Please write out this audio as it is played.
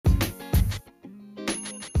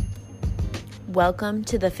Welcome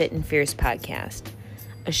to the Fit and Fierce podcast,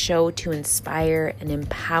 a show to inspire and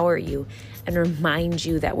empower you and remind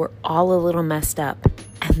you that we're all a little messed up,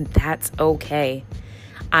 and that's okay.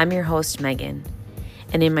 I'm your host, Megan,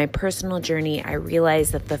 and in my personal journey, I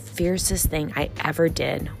realized that the fiercest thing I ever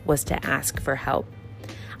did was to ask for help.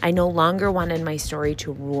 I no longer wanted my story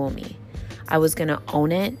to rule me. I was going to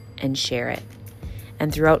own it and share it.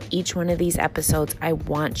 And throughout each one of these episodes, I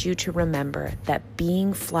want you to remember that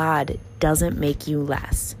being flawed doesn't make you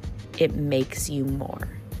less. It makes you more.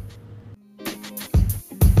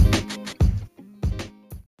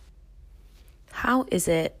 How is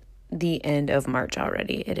it the end of March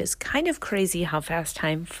already? It is kind of crazy how fast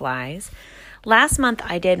time flies. Last month,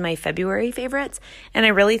 I did my February favorites, and I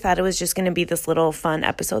really thought it was just going to be this little fun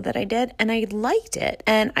episode that I did, and I liked it,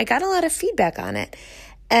 and I got a lot of feedback on it.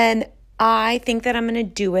 And I think that I'm going to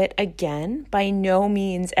do it again. By no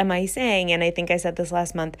means am I saying, and I think I said this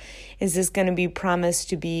last month, is this going to be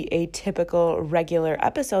promised to be a typical regular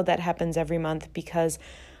episode that happens every month, because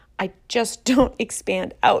I just don't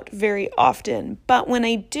expand out very often. But when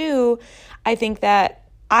I do, I think that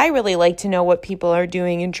I really like to know what people are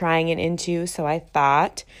doing and trying it into. So I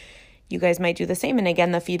thought you guys might do the same. And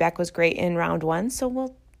again, the feedback was great in round 1. So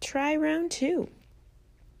we'll try round 2.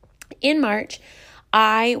 In March,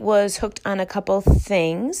 I was hooked on a couple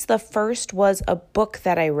things. The first was a book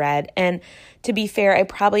that I read. And to be fair, I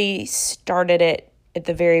probably started it at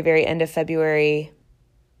the very, very end of February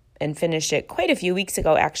and finished it quite a few weeks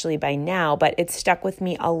ago, actually, by now. But it stuck with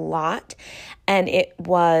me a lot. And it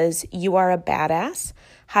was You Are a Badass: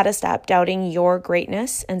 How to Stop Doubting Your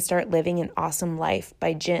Greatness and Start Living an Awesome Life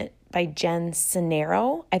by Jen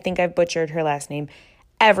Sincero. I think I've butchered her last name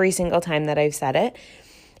every single time that I've said it.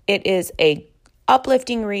 It is a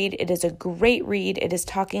uplifting read. It is a great read. It is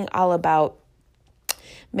talking all about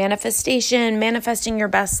manifestation, manifesting your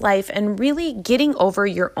best life, and really getting over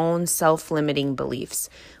your own self-limiting beliefs.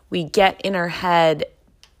 We get in our head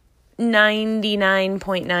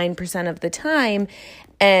 99.9% of the time,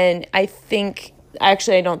 and I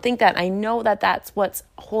don't think that. I know that that's what's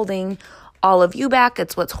holding all of you back.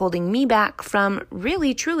 It's what's holding me back from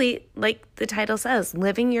really, truly, like the title says,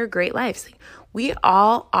 living your great lives. We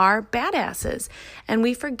all are badasses, and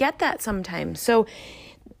we forget that sometimes. So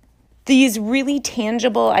these really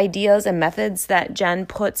tangible ideas and methods that Jen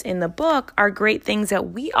puts in the book are great things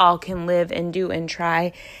that we all can live and do and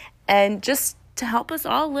try, and just to help us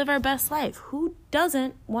all live our best life. Who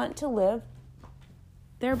doesn't want to live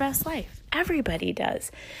their best life? Everybody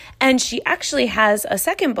does. And she actually has a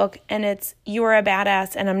second book, and it's You Are a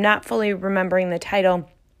Badass, and I'm not fully remembering the title,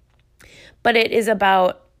 but it is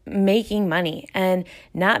about making money and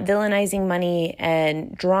not villainizing money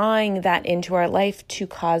and drawing that into our life to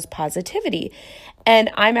cause positivity. And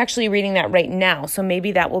I'm actually reading that right now. So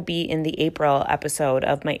maybe that will be in the April episode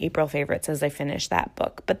of my April favorites as I finish that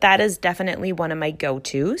book. But that is definitely one of my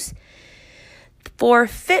go-tos. For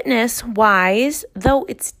fitness wise, though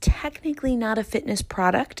it's technically not a fitness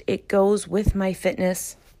product, it goes with my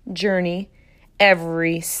fitness journey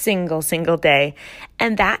every single day.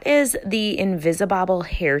 And that is the Invisibobble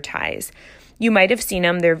hair ties. You might have seen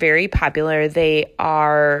them. They're very popular. They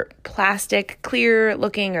are plastic, clear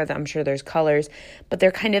looking, or I'm sure there's colors, but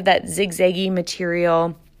they're kind of that zigzaggy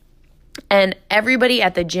material. And everybody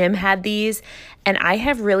at the gym had these, and I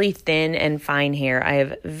have really thin and fine hair. I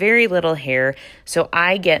have very little hair, so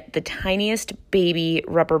I get the tiniest baby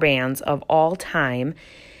rubber bands of all time.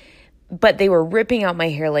 But they were ripping out my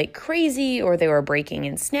hair like crazy, or they were breaking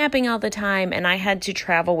and snapping all the time. And I had to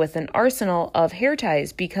travel with an arsenal of hair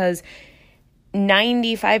ties because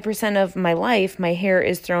 95% of my life, my hair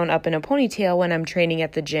is thrown up in a ponytail when I'm training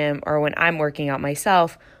at the gym or when I'm working out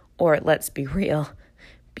myself. Or let's be real,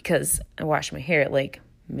 because I wash my hair like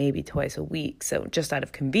maybe twice a week. So just out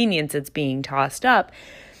of convenience, it's being tossed up.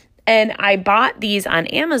 And I bought these on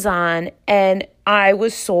Amazon, and I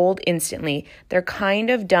was sold instantly. They're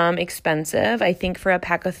kind of dumb expensive. I think for a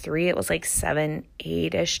pack of 3, it was like $7,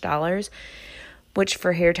 $8-ish, which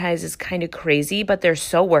for hair ties is kind of crazy, but they're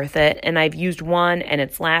so worth it. And I've used one, and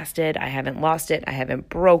it's lasted. I haven't lost it. I haven't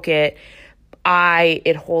broke it.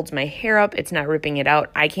 It holds my hair up. It's not ripping it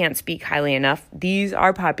out. I can't speak highly enough. These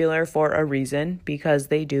are popular for a reason, because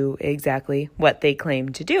they do exactly what they claim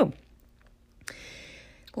to do.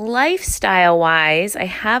 Lifestyle-wise, I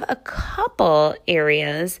have a couple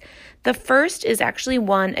areas. The first is actually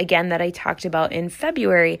one, again, that I talked about in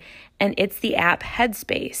February, and it's the app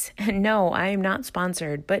Headspace. And no, I am not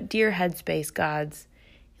sponsored, but dear Headspace gods,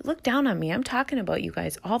 look down on me. I'm talking about you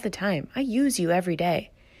guys all the time. I use you every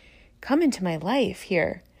day. Come into my life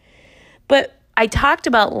here. But I talked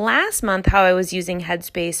about last month how I was using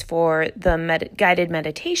Headspace for the guided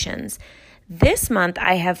meditations. This month,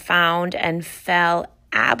 I have found and fell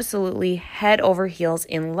absolutely head over heels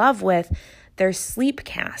in love with their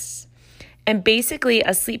Sleepcasts. And basically, a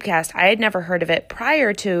Sleepcast, I had never heard of it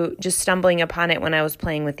prior to just stumbling upon it when I was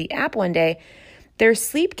playing with the app one day. Their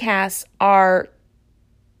Sleepcasts are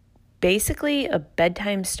basically a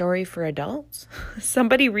bedtime story for adults.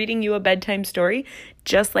 Somebody reading you a bedtime story,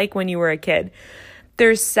 just like when you were a kid.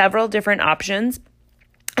 There's several different options,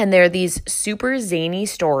 and they're these super zany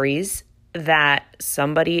stories that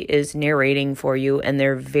somebody is narrating for you, and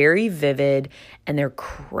they're very vivid and they're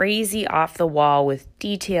crazy off the wall with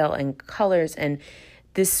detail and colors and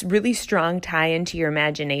this really strong tie into your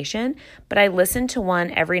imagination. But I listen to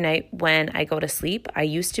one every night when I go to sleep. I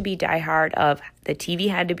used to be diehard of the TV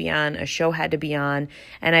had to be on, a show had to be on,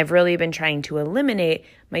 and I've really been trying to eliminate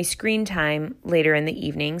my screen time later in the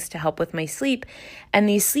evenings to help with my sleep. And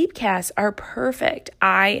these Sleepcasts are perfect.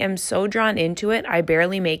 I am so drawn into it. I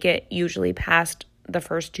barely make it usually past the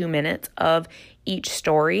first 2 minutes of each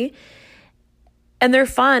story. And they're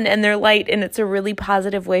fun and they're light, and it's a really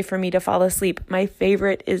positive way for me to fall asleep. My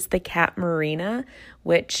favorite is the Cat Marina,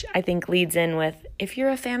 which I think leads in with, if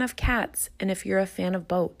you're a fan of cats and if you're a fan of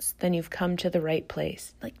boats, then you've come to the right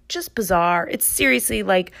place. Like, just bizarre. It's seriously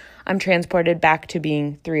like I'm transported back to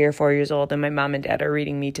being 3 or 4 years old and my mom and dad are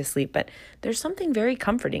reading me to sleep. But there's something very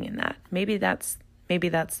comforting in that. Maybe that's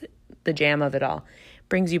the jam of it all.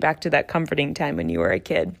 Brings you back to that comforting time when you were a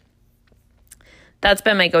kid. That's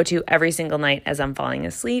been my go-to every single night as I'm falling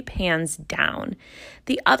asleep, hands down.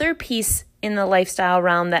 The other piece in the lifestyle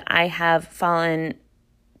realm that I have fallen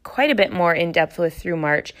quite a bit more in depth with through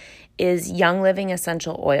March is Young Living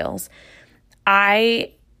essential oils.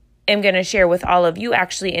 I am going to share with all of you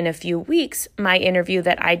actually in a few weeks my interview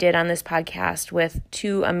that I did on this podcast with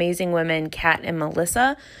 2 amazing women, Kat and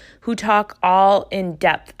Melissa, who talk all in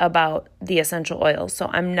depth about the essential oils. So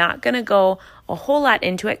I'm not going to go a whole lot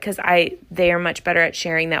into it because they are much better at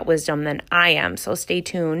sharing that wisdom than I am. So stay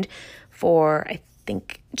tuned for, I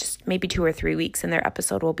think, just maybe 2 or 3 weeks and their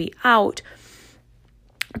episode will be out.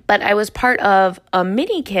 But I was part of a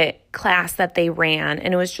mini kit class that they ran,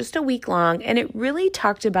 and it was just a week long, and it really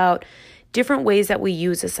talked about different ways that we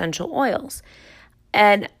use essential oils.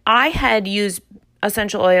 And I had used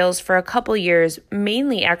essential oils for a couple years,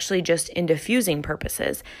 mainly actually just in diffusing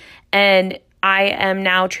purposes. And I am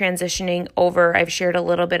now transitioning over, I've shared a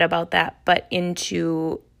little bit about that, but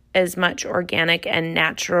into as much organic and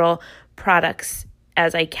natural products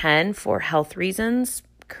as I can for health reasons.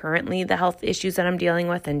 Currently, the health issues that I'm dealing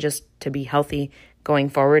with, and just to be healthy going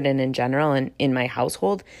forward and in general and in my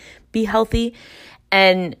household, be healthy.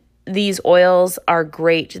 And these oils are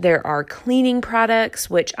great. There are cleaning products,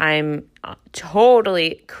 which I'm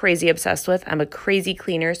totally crazy obsessed with. I'm a crazy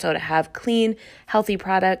cleaner. So to have clean, healthy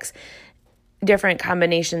products, different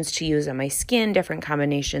combinations to use on my skin, different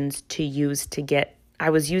combinations to use to get,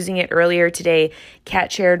 I was using it earlier today. Kat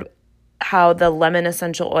shared how the lemon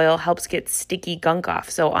essential oil helps get sticky gunk off.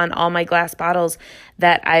 So on all my glass bottles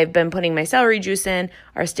that I've been putting my celery juice in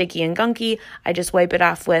are sticky and gunky, I just wipe it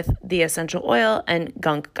off with the essential oil and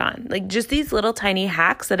gunk gone. Like, just these little tiny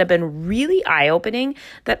hacks that have been really eye-opening,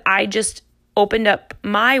 that I just opened up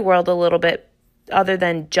my world a little bit other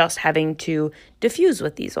than just having to diffuse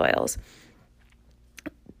with these oils.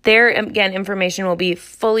 There, again, information will be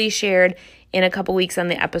fully shared in a couple weeks on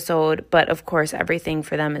the episode, but of course, everything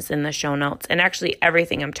for them is in the show notes. And actually,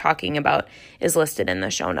 everything I'm talking about is listed in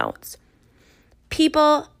the show notes.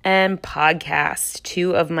 People and podcasts,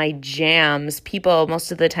 2 of my jams. People,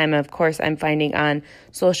 most of the time, of course, I'm finding on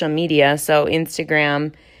social media. So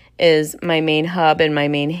Instagram is my main hub and my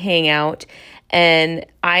main hangout. And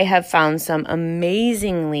I have found some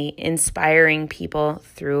amazingly inspiring people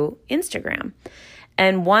through Instagram.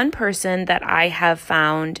 And one person that I have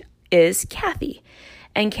found is Kathy.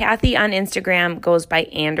 And Kathy on Instagram goes by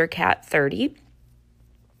Andercat30.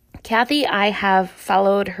 Kathy, I have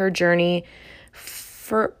followed her journey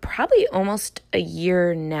for probably almost a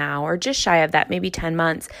year now, or just shy of that, maybe 10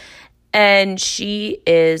 months. And she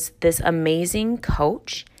is this amazing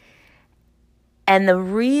coach. And the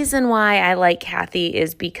reason why I like Kathy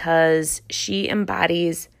is because she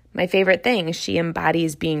embodies my favorite thing. She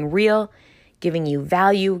embodies being real, giving you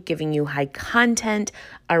value, giving you high content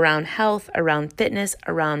around health, around fitness,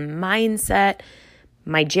 around mindset,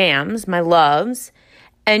 my jams, my loves.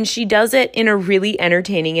 And she does it in a really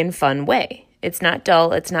entertaining and fun way. It's not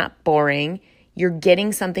dull. It's not boring. You're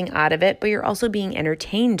getting something out of it, but you're also being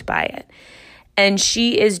entertained by it. And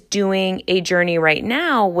she is doing a journey right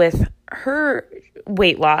now with her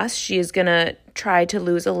weight loss. She is going to try to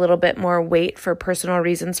lose a little bit more weight for personal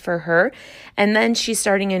reasons for her. And then she's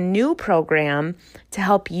starting a new program to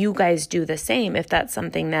help you guys do the same if that's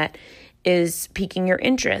something that is piquing your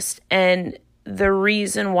interest. And the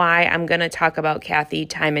reason why I'm going to talk about Kathy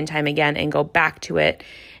time and time again and go back to it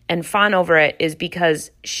and fawn over it is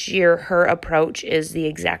because her approach is the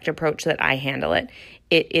exact approach that I handle it.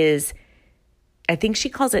 It is, I think she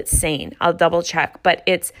calls it sane. I'll double check, but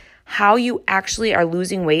it's how you actually are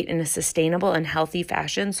losing weight in a sustainable and healthy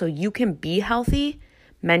fashion so you can be healthy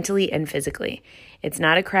mentally and physically. It's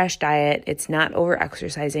not a crash diet. It's not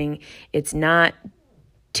over-exercising. It's not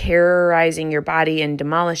terrorizing your body and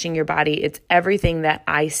demolishing your body. It's everything that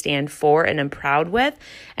I stand for and am proud with.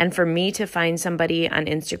 And for me to find somebody on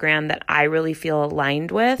Instagram that I really feel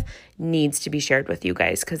aligned with needs to be shared with you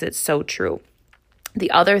guys because it's so true.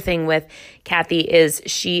 The other thing with Kathy is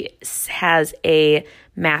she has a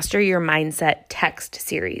Master Your Mindset text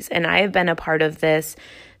series. And I have been a part of this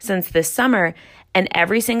since this summer. And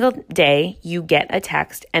every single day you get a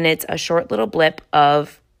text and it's a short little blip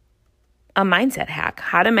of a mindset hack,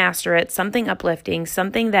 how to master it, something uplifting,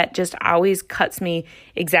 something that just always cuts me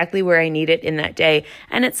exactly where I need it in that day.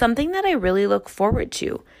 And it's something that I really look forward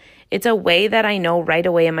to. It's a way that I know right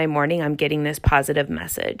away in my morning I'm getting this positive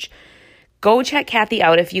message. Go check Kathy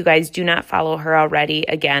out if you guys do not follow her already.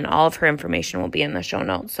 Again, all of her information will be in the show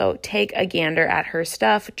notes. So take a gander at her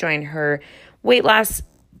stuff, join her weight loss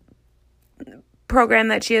program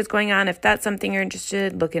that she has going on. If that's something you're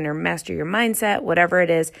interested, look in her Master Your Mindset, whatever it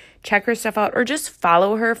is, check her stuff out or just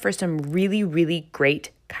follow her for some really, really great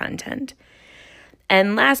content.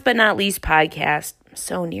 And last but not least, podcasts,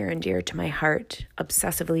 so near and dear to my heart,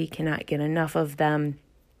 obsessively cannot get enough of them.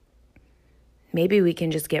 Maybe we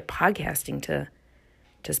can just get podcasting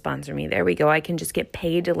to sponsor me. There we go. I can just get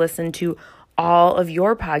paid to listen to all of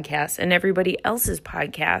your podcasts and everybody else's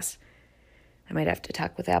podcasts. I might have to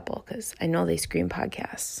talk with Apple because I know they screen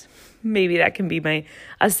podcasts. Maybe that can be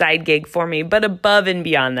a side gig for me. But above and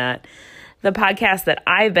beyond that, the podcast that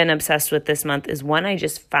I've been obsessed with this month is one I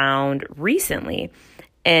just found recently.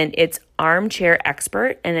 And it's Armchair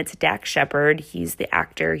Expert. And it's Dax Shepard. He's the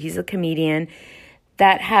actor. He's a comedian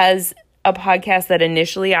that has a podcast that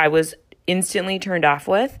initially I was instantly turned off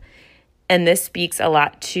with. And this speaks a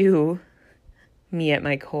lot to me at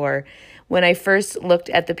my core. When I first looked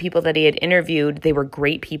at the people that he had interviewed, they were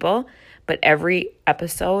great people, but every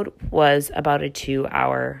episode was about a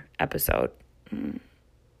 2-hour episode.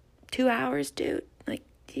 2 hours, dude. Like,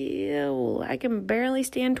 ew, I can barely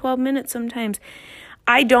stand 12 minutes sometimes.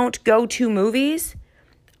 I don't go to movies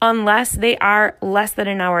unless they are less than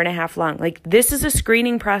an hour and a half long. Like, this is a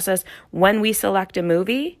screening process when we select a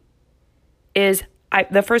movie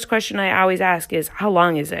the first question I always ask is, how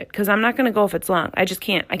long is it? Because I'm not going to go if it's long. I just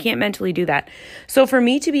can't. I can't mentally do that. So for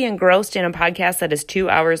me to be engrossed in a podcast that is 2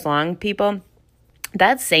 hours long, people,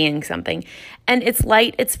 that's saying something. And it's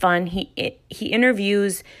light. It's fun. He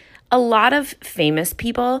interviews a lot of famous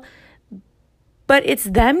people, but it's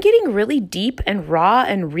them getting really deep and raw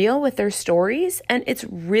and real with their stories. And it's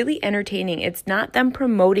really entertaining. It's not them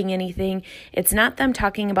promoting anything. It's not them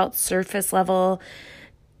talking about surface level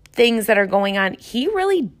things that are going on. He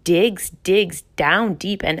really digs down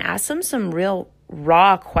deep and asks them some real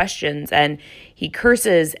raw questions, and he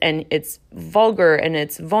curses, and it's vulgar and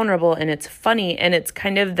it's vulnerable and it's funny, and it's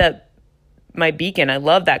kind of my beacon. I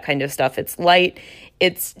love that kind of stuff. It's light.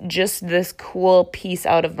 It's just this cool piece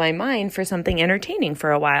out of my mind for something entertaining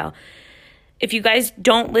for a while. If you guys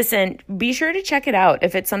don't listen, be sure to check it out.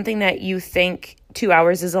 If it's something that you think 2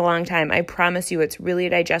 hours is a long time, I promise you it's really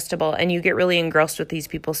digestible and you get really engrossed with these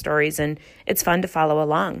people's stories and it's fun to follow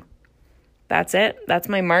along. That's it. That's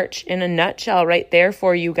my March in a nutshell right there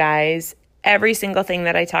for you guys. Every single thing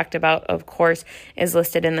that I talked about, of course, is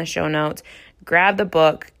listed in the show notes. Grab the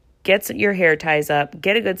book, get your hair ties up,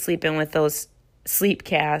 get a good sleep in with those sleep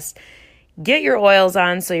casts. Get your oils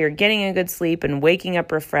on so you're getting a good sleep and waking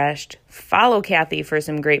up refreshed. Follow Kathy for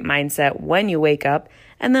some great mindset when you wake up.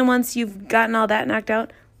 And then once you've gotten all that knocked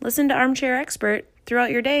out, listen to Armchair Expert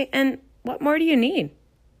throughout your day. And what more do you need?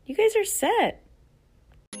 You guys are set.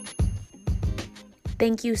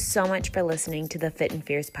 Thank you so much for listening to the Fit and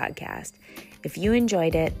Fierce podcast. If you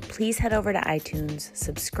enjoyed it, please head over to iTunes,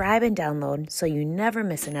 subscribe and download so you never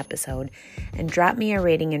miss an episode, and drop me a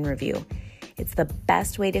rating and review. It's the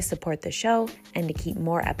best way to support the show and to keep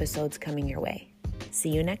more episodes coming your way. See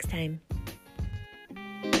you next time.